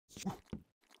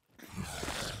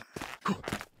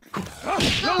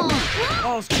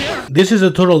This is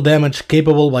the total damage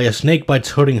capable by a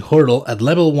snakebite's hurting hurdle at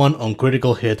level 1 on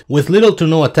critical hit with little to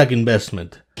no attack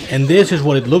investment. And this is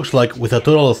what it looks like with a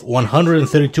total of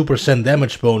 132%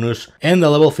 damage bonus and a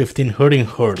level 15 hurting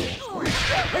hurdle.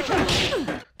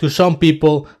 To some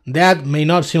people, that may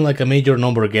not seem like a major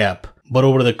number gap, but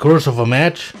over the course of a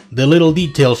match, the little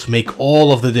details make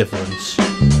all of the difference.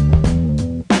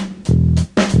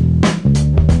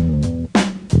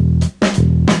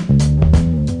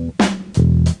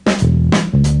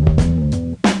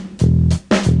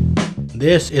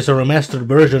 This is a remastered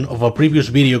version of a previous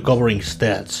video covering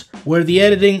stats, where the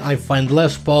editing I find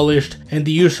less polished and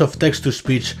the use of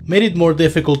text-to-speech made it more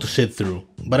difficult to sit through.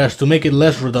 But as to make it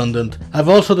less redundant, I've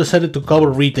also decided to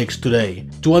cover retakes today,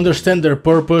 to understand their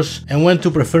purpose and when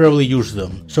to preferably use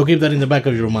them, so keep that in the back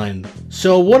of your mind.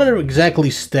 So what are exactly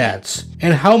stats,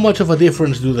 and how much of a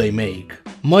difference do they make?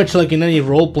 Much like in any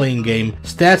role-playing game,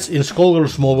 stats in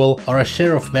Skullgirls Mobile are a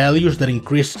share of values that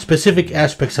increase specific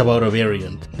aspects about a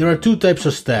variant. There are two types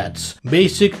of stats,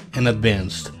 basic and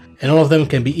advanced, and all of them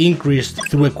can be increased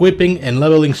through equipping and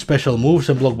leveling special moves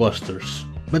and blockbusters.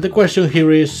 But the question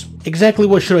here is, exactly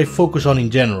what should I focus on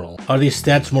in general? Are these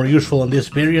stats more useful on this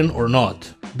variant or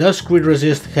not? Does crit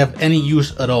resist have any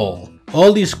use at all?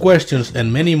 All these questions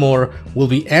and many more will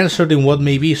be answered in what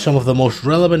may be some of the most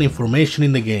relevant information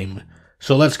in the game.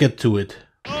 So let's get to it.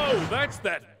 Oh, that's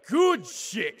that good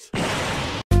shit!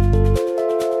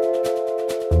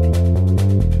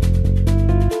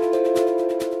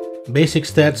 Basic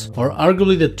stats are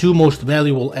arguably the two most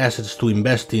valuable assets to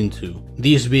invest into,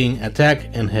 these being attack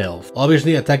and health.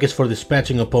 Obviously, attack is for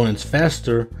dispatching opponents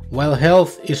faster, while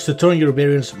health is to turn your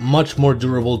variants much more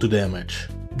durable to damage.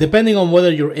 Depending on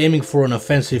whether you're aiming for an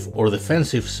offensive or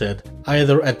defensive set,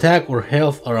 either attack or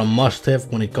health are a must-have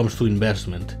when it comes to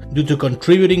investment, due to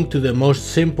contributing to the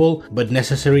most simple but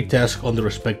necessary task on the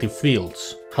respective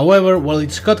fields. However, while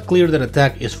it's cut clear that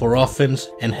attack is for offense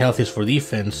and health is for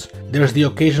defense, there's the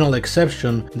occasional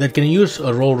exception that can use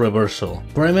a role reversal,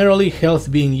 primarily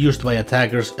health being used by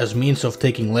attackers as means of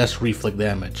taking less reflect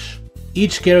damage.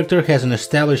 Each character has an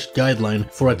established guideline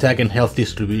for attack and health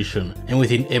distribution, and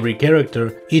within every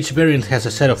character, each variant has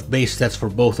a set of base stats for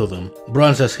both of them,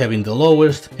 bronzes having the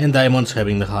lowest and diamonds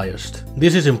having the highest.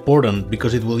 This is important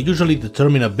because it will usually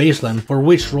determine a baseline for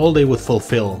which role they would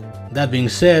fulfill. That being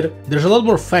said, there's a lot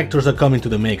more factors that come into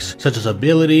the mix, such as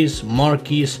abilities,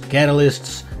 marquees,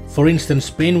 catalysts. For instance,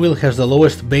 Painwheel has the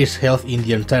lowest base health in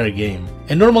the entire game,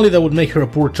 and normally that would make her a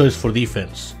poor choice for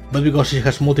defense. But because she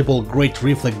has multiple great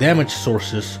reflect damage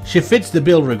sources, she fits the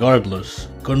bill regardless.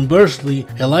 Conversely,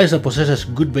 Eliza possesses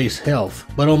good base health,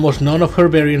 but almost none of her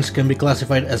variants can be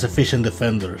classified as efficient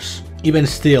defenders. Even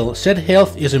still, said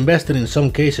health is invested in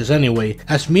some cases anyway,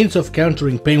 as means of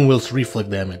countering Painwheel's reflect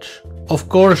damage. Of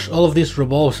course, all of this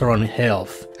revolves around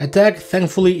health. Attack,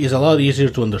 thankfully, is a lot easier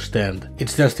to understand.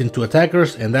 It's destined to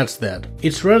attackers and that's that.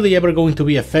 It's rarely ever going to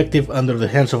be effective under the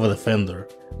hands of a defender.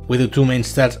 With the two main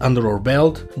stats under our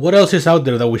belt, what else is out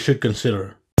there that we should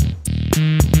consider?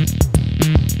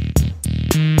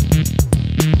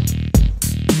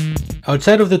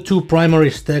 Outside of the two primary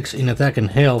stacks in attack and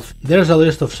health, there's a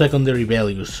list of secondary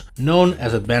values, known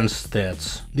as advanced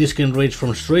stats. These can range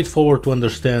from straightforward to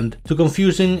understand to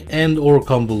confusing and or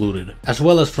convoluted, as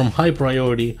well as from high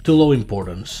priority to low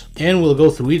importance. And we'll go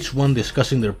through each one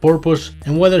discussing their purpose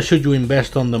and whether should you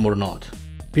invest on them or not.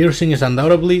 Piercing is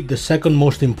undoubtedly the second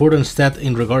most important stat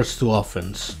in regards to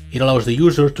offense. It allows the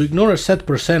user to ignore a set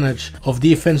percentage of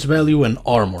defense value and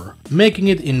armor, making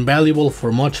it invaluable for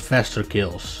much faster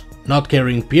kills. Not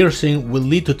carrying piercing will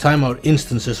lead to timeout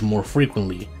instances more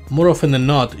frequently. More often than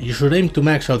not, you should aim to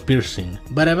max out piercing,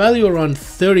 but a value around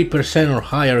 30% or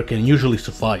higher can usually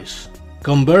suffice.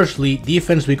 Conversely,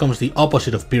 defense becomes the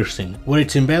opposite of piercing, where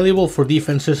it's invaluable for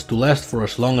defenses to last for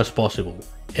as long as possible.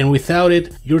 And without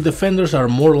it, your defenders are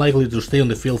more likely to stay on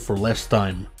the field for less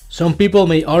time. Some people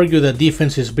may argue that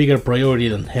defense is bigger priority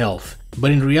than health, but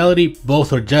in reality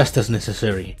both are just as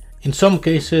necessary. In some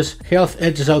cases, health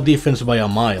edges out defense by a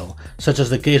mile, such as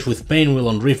the case with Painwheel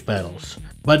on Rift battles,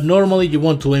 but normally you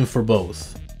want to aim for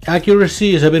both.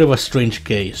 Accuracy is a bit of a strange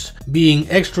case, being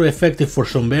extra effective for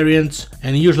some variants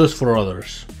and useless for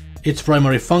others. Its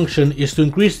primary function is to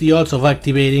increase the odds of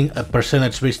activating a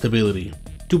percentage-based ability.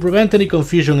 To prevent any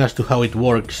confusion as to how it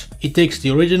works, it takes the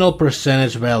original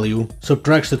percentage value,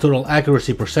 subtracts the total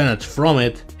accuracy percentage from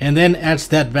it, and then adds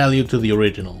that value to the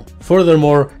original.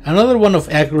 Furthermore, another one of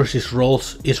accuracy's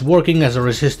roles is working as a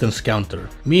resistance counter,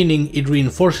 meaning it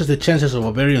reinforces the chances of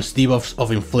a variant's debuffs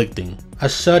of inflicting.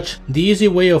 As such, the easy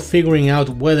way of figuring out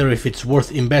whether if it's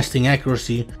worth investing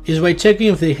accuracy is by checking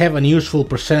if they have an useful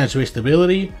percentage-based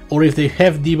ability, or if they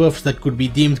have debuffs that could be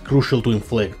deemed crucial to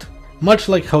inflict. Much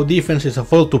like how defense is a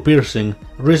foil to piercing,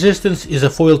 resistance is a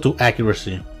foil to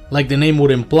accuracy. Like the name would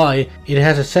imply, it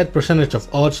has a set percentage of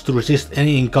odds to resist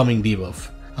any incoming debuff.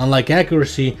 Unlike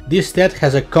accuracy, this stat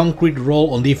has a concrete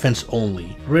role on defense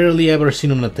only, rarely ever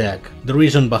seen on attack. The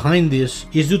reason behind this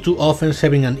is due to offense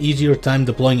having an easier time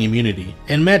deploying immunity,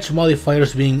 and match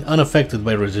modifiers being unaffected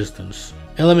by resistance.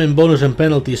 Element bonus and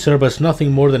penalty serve as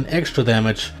nothing more than extra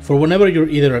damage for whenever you're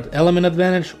either at element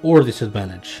advantage or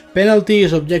disadvantage. Penalty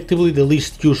is objectively the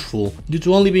least useful, due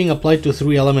to only being applied to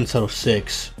 3 elements out of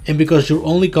 6, and because you're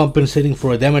only compensating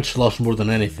for a damage loss more than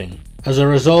anything. As a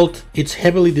result, it's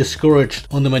heavily discouraged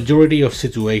on the majority of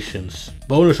situations.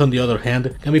 Bonus, on the other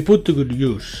hand, can be put to good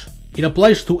use. It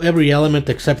applies to every element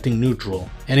excepting neutral,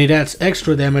 and it adds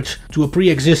extra damage to a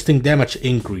pre-existing damage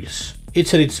increase.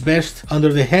 It's at its best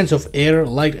under the hands of air,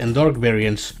 light and dark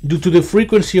variants due to the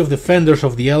frequency of defenders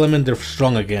of the element they're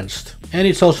strong against. And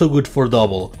it's also good for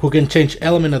double, who can change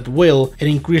element at will and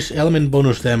increase element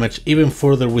bonus damage even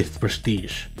further with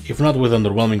prestige, if not with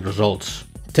underwhelming results.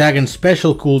 Tag and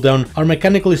special cooldown are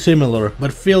mechanically similar,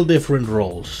 but fill different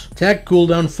roles. Tag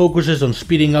cooldown focuses on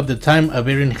speeding up the time a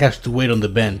variant has to wait on the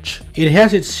bench. It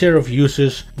has its share of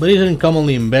uses, but isn't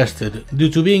commonly invested, due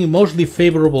to being mostly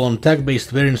favorable on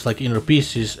tag-based variants like Inner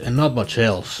Pieces and not much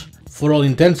else. For all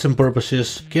intents and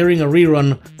purposes, carrying a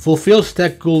rerun fulfills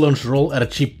tag cooldown's role at a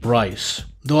cheap price,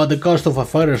 though at the cost of a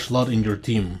fighter slot in your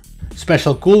team.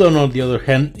 Special cooldown, on the other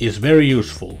hand, is very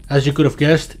useful. As you could have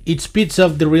guessed, it speeds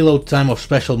up the reload time of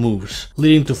special moves,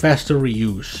 leading to faster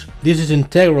reuse. This is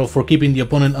integral for keeping the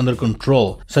opponent under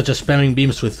control, such as spamming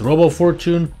beams with Robo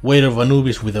Fortune, Weight of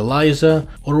Anubis with Eliza,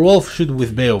 or Wolf Shoot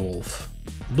with Beowulf.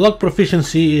 Block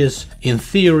proficiency is, in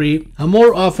theory, a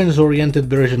more offense-oriented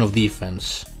version of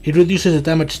defense. It reduces the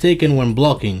damage taken when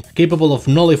blocking, capable of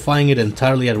nullifying it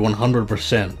entirely at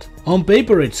 100%. On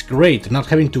paper it's great, not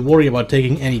having to worry about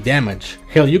taking any damage.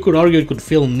 Hell, you could argue it could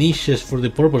fill niches for the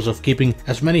purpose of keeping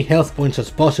as many health points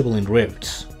as possible in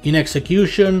rifts. In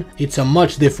execution, it's a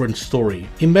much different story.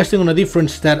 Investing on a different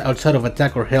stat outside of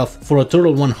attack or health for a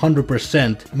total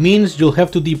 100% means you'll have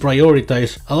to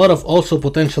deprioritize a lot of also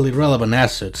potentially relevant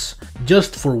assets,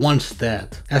 just for one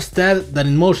stat. A stat that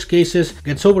in most cases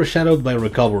gets overshadowed by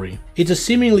recovery. It's a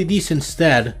seemingly decent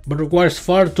stat, but requires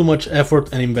far too much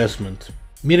effort and investment.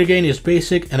 Meter gain is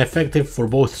basic and effective for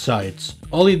both sides.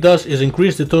 All it does is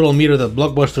increase the total meter that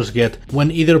blockbusters get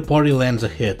when either party lands a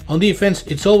hit. On defense,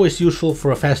 it's always useful for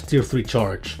a fast tier 3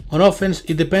 charge. On offense,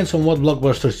 it depends on what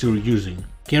blockbusters you're using.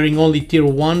 Carrying only tier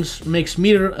 1s makes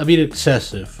meter a bit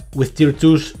excessive. With tier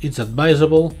 2s, it's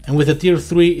advisable, and with a tier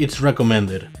 3, it's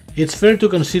recommended. It's fair to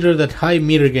consider that high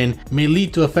meter gain may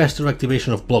lead to a faster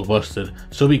activation of Blockbuster,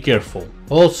 so be careful.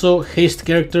 Also, haste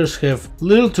characters have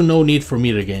little to no need for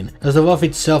meter gain, as the buff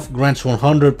itself grants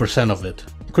 100% of it.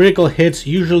 Critical hits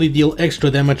usually deal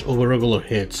extra damage over regular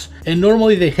hits, and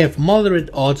normally they have moderate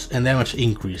odds and damage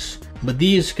increase, but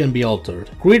these can be altered.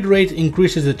 Crit rate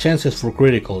increases the chances for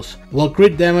criticals, while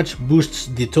crit damage boosts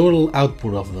the total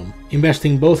output of them.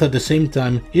 Investing both at the same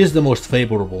time is the most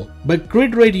favorable, but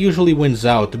crit rate usually wins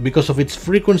out because of its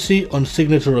frequency on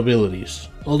signature abilities.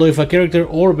 Although if a character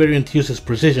or variant uses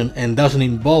precision and doesn't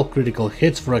involve critical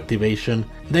hits for activation,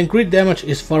 then crit damage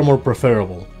is far more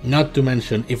preferable. Not to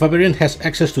mention, if a variant has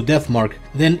access to Deathmark,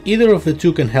 then either of the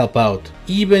two can help out,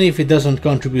 even if it doesn't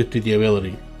contribute to the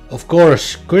ability. Of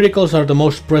course, criticals are the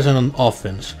most present on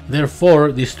offense,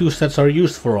 therefore these two stats are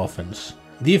used for offense.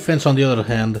 Defense, on the other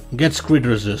hand, gets crit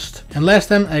resist, and last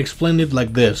time I explained it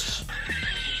like this.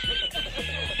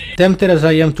 Tempted as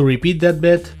I am to repeat that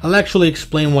bit, I'll actually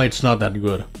explain why it's not that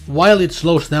good. While it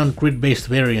slows down crit-based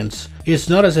variants, it's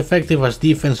not as effective as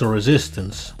defense or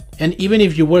resistance. And even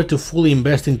if you were to fully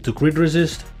invest into crit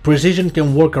resist, precision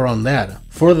can work around that.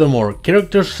 Furthermore,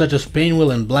 characters such as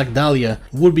Painwheel and Black Dahlia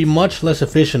would be much less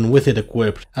efficient with it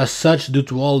equipped. As such, due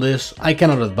to all this, I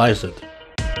cannot advise it.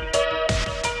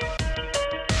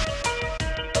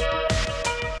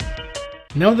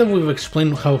 Now that we've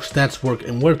explained how stats work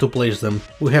and where to place them,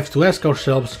 we have to ask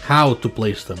ourselves how to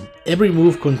place them. Every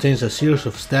move contains a series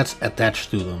of stats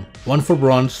attached to them. 1 for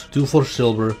bronze, 2 for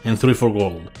silver, and 3 for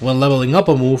gold. When leveling up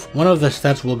a move, one of the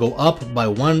stats will go up by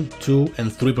 1, 2, and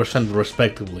 3%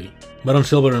 respectively. But on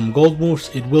silver and gold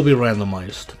moves, it will be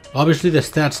randomized. Obviously, the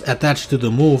stats attached to the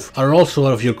move are also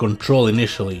out of your control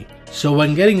initially. So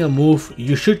when getting a move,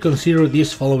 you should consider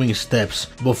these following steps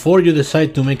before you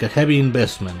decide to make a heavy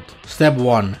investment. Step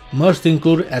 1. Must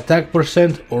include attack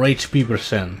percent or HP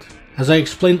percent. As I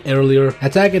explained earlier,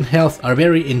 attack and health are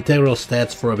very integral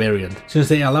stats for a variant, since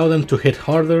they allow them to hit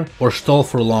harder or stall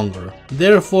for longer.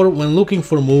 Therefore, when looking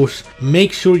for moves,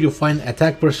 make sure you find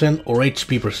attack percent or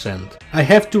HP percent. I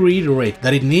have to reiterate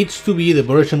that it needs to be the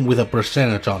version with a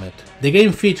percentage on it. The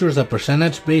game features a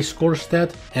percentage-based core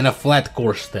stat and a flat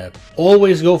core stat.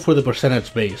 Always go for the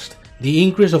percentage-based. The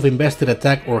increase of invested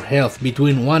attack or health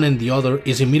between one and the other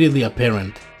is immediately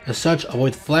apparent. As such,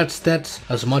 avoid flat stats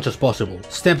as much as possible.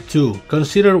 Step 2.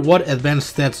 Consider what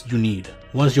advanced stats you need.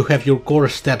 Once you have your core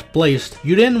stat placed,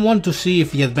 you then want to see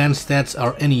if the advanced stats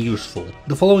are any useful.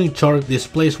 The following chart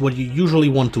displays what you usually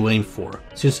want to aim for.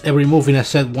 Since every move in a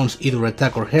set wants either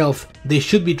attack or health, they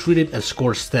should be treated as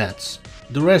core stats.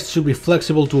 The rest should be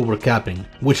flexible to overcapping,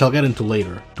 which I'll get into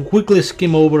later. To quickly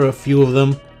skim over a few of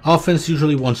them, offense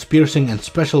usually wants piercing and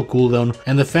special cooldown,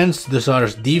 and defense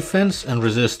desires defense and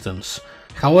resistance.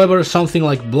 However, something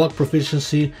like block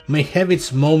proficiency may have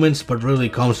its moments but rarely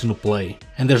comes into play,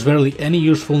 and there's barely any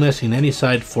usefulness in any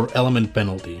side for element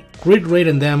penalty. Crit rate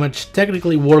and damage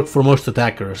technically work for most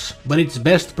attackers, but it's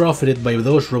best profited by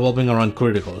those revolving around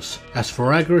criticals. As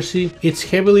for accuracy, it's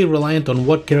heavily reliant on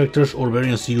what characters or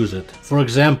variants use it. For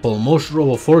example, most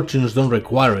Robo Fortunes don't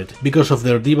require it, because of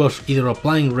their debuffs either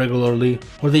applying regularly,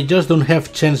 or they just don't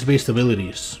have chance-based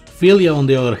abilities. Philia, on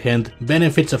the other hand,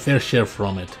 benefits a fair share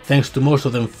from it, thanks to most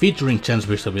of them featuring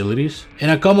chance-based abilities,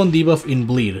 and a common debuff in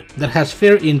Bleed that has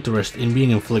fair interest in being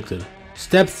inflicted.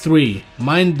 Step 3.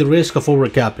 Mind the risk of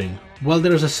overcapping. While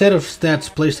there is a set of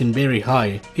stats placed in very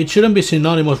high, it shouldn't be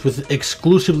synonymous with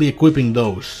exclusively equipping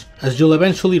those, as you'll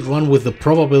eventually run with the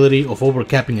probability of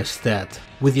overcapping a stat.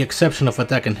 With the exception of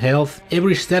attack and health,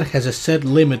 every stat has a set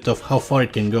limit of how far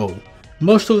it can go.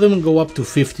 Most of them go up to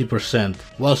 50%,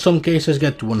 while some cases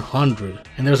get to 100,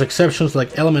 and there's exceptions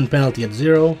like element penalty at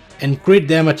 0 and crit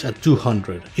damage at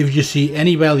 200. If you see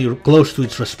any value close to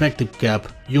its respective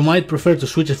cap, you might prefer to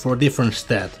switch it for a different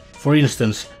stat. For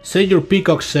instance, say your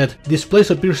Peacock set displays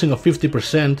a piercing of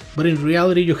 50%, but in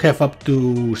reality you have up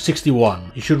to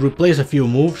 61. You should replace a few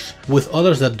moves with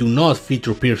others that do not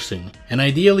feature piercing, and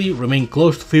ideally remain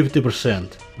close to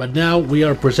 50%. But now we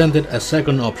are presented a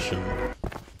second option.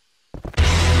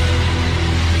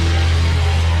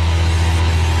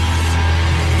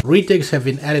 Retakes have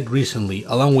been added recently,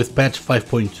 along with patch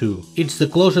 5.2. It's the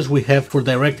closest we have for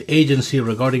direct agency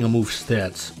regarding a move's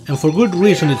stats, and for good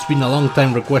reason it's been a long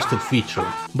time requested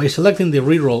feature. By selecting the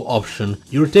reroll option,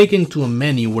 you're taken to a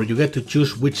menu where you get to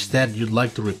choose which stat you'd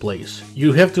like to replace.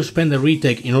 You have to spend a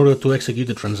retake in order to execute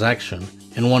the transaction,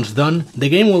 and once done, the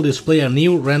game will display a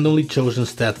new randomly chosen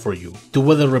stat for you, to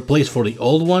whether replace for the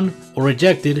old one, or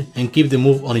reject it and keep the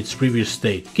move on its previous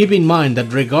state. Keep in mind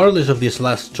that regardless of this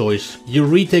last choice, your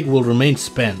retake will remain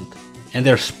spent, and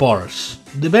they're sparse.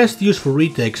 The best use for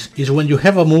retakes is when you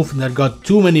have a move that got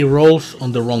too many rolls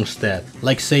on the wrong stat,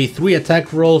 like say 3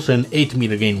 attack rolls and 8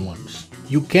 meter gain ones.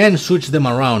 You can switch them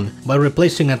around by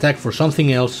replacing attack for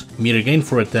something else, meter gain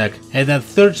for attack, and that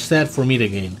third stat for meter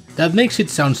gain. That makes it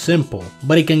sound simple,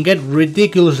 but it can get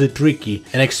ridiculously tricky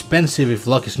and expensive if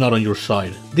luck is not on your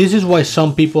side. This is why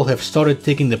some people have started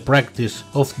taking the practice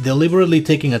of deliberately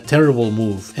taking a terrible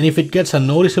move, and if it gets a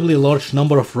noticeably large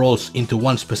number of rolls into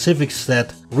one specific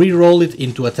stat, re-roll it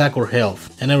into attack or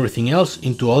health, and everything else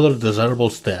into other desirable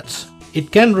stats.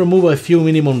 It can remove a few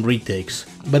minimum retakes,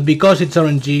 but because it's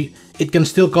RNG, it can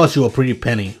still cost you a pretty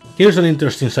penny. Here's an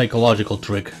interesting psychological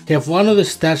trick. Have one of the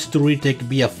stats to retake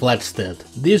be a flat stat.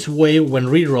 This way, when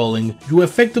re-rolling, you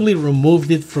effectively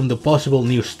removed it from the possible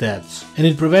new stats, and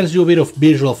it prevents you a bit of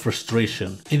visual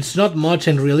frustration. It's not much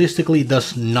and realistically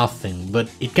does nothing, but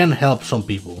it can help some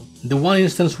people. The one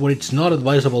instance where it's not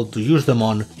advisable to use them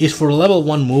on is for level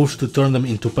 1 moves to turn them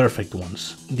into perfect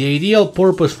ones. The ideal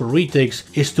purpose for retakes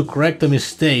is to correct a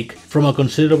mistake from a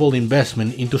considerable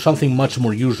investment into something much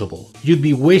more usable. You'd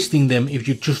be wasting them if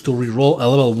you choose to reroll a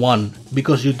level 1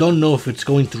 because you don't know if it's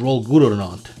going to roll good or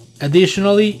not.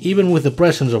 Additionally, even with the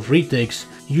presence of retakes,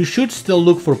 you should still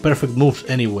look for perfect moves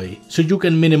anyway, so you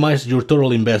can minimize your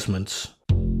total investments.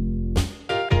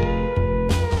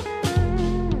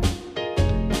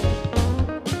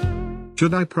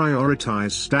 Should I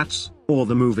prioritize stats or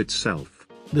the move itself?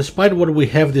 despite what we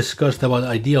have discussed about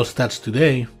ideal stats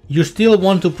today, you still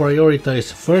want to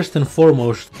prioritize first and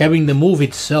foremost having the move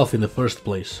itself in the first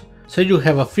place. Say you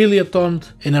have a Philia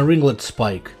Taunt and a Ringlet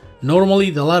Spike. Normally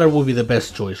the latter would be the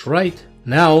best choice, right?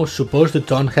 Now suppose the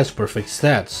Taunt has perfect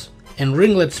stats, and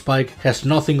Ringlet Spike has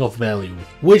nothing of value.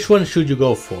 Which one should you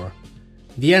go for?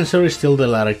 The answer is still the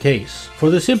latter case, for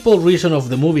the simple reason of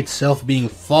the move itself being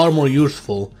far more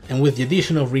useful, and with the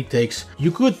addition of retakes,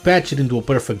 you could patch it into a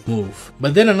perfect move.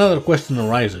 But then another question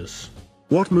arises.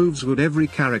 What moves would every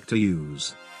character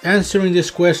use? Answering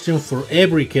this question for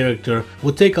every character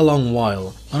would take a long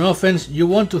while. On offense, you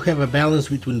want to have a balance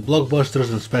between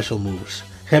blockbusters and special moves,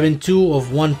 having 2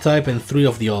 of one type and 3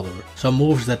 of the other. Some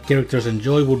moves that characters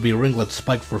enjoy would be Ringlet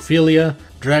Spike for Philia,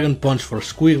 Dragon Punch for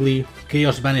Squiggly,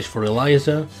 Chaos Banish for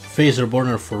Eliza, Phaser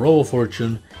Burner for Robo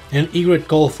Fortune, and Egret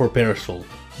Call for Parasol,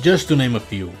 just to name a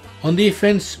few. On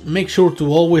defense, make sure to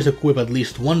always equip at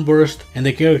least one burst and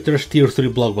the character's tier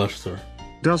 3 blockbuster.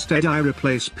 Does Deadeye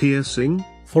replace piercing?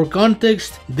 For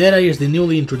context, Deadeye is the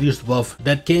newly introduced buff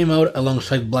that came out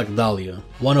alongside Black Dahlia.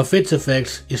 One of its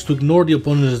effects is to ignore the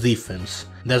opponent's defense.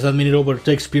 Does that mean it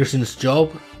overtakes Piercing's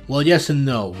job? Well, yes and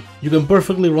no. You can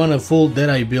perfectly run a full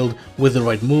Deadeye build with the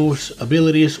right moves,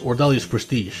 abilities, or Dahlia's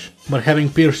prestige, but having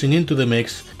Piercing into the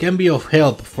mix can be of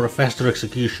help for a faster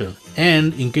execution,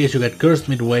 and in case you get cursed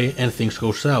midway and things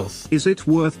go south. Is it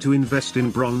worth to invest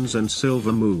in bronze and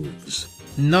silver moves?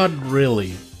 Not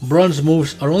really. Bronze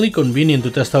moves are only convenient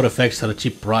to test out effects at a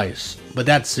cheap price, but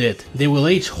that's it. They will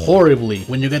age horribly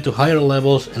when you get to higher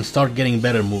levels and start getting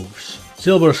better moves.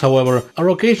 Silvers, however, are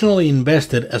occasionally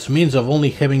invested as means of only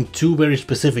having 2 very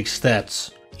specific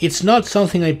stats. It's not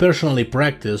something I personally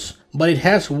practice, but it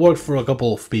has worked for a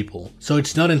couple of people, so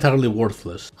it's not entirely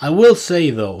worthless. I will say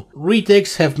though,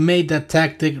 retakes have made that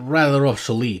tactic rather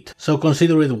obsolete, so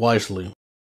consider it wisely.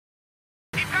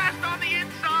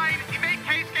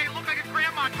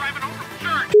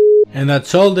 And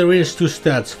that's all there is to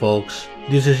stats, folks.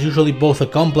 This is usually both a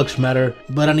complex matter,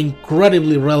 but an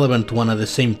incredibly relevant one at the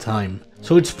same time.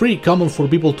 So it's pretty common for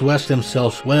people to ask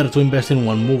themselves whether to invest in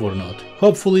one move or not.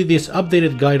 Hopefully this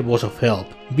updated guide was of help,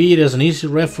 be it as an easy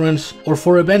reference or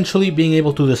for eventually being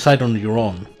able to decide on your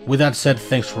own. With that said,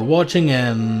 thanks for watching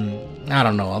and I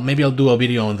don't know, maybe I'll do a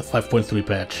video on the 5.3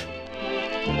 patch.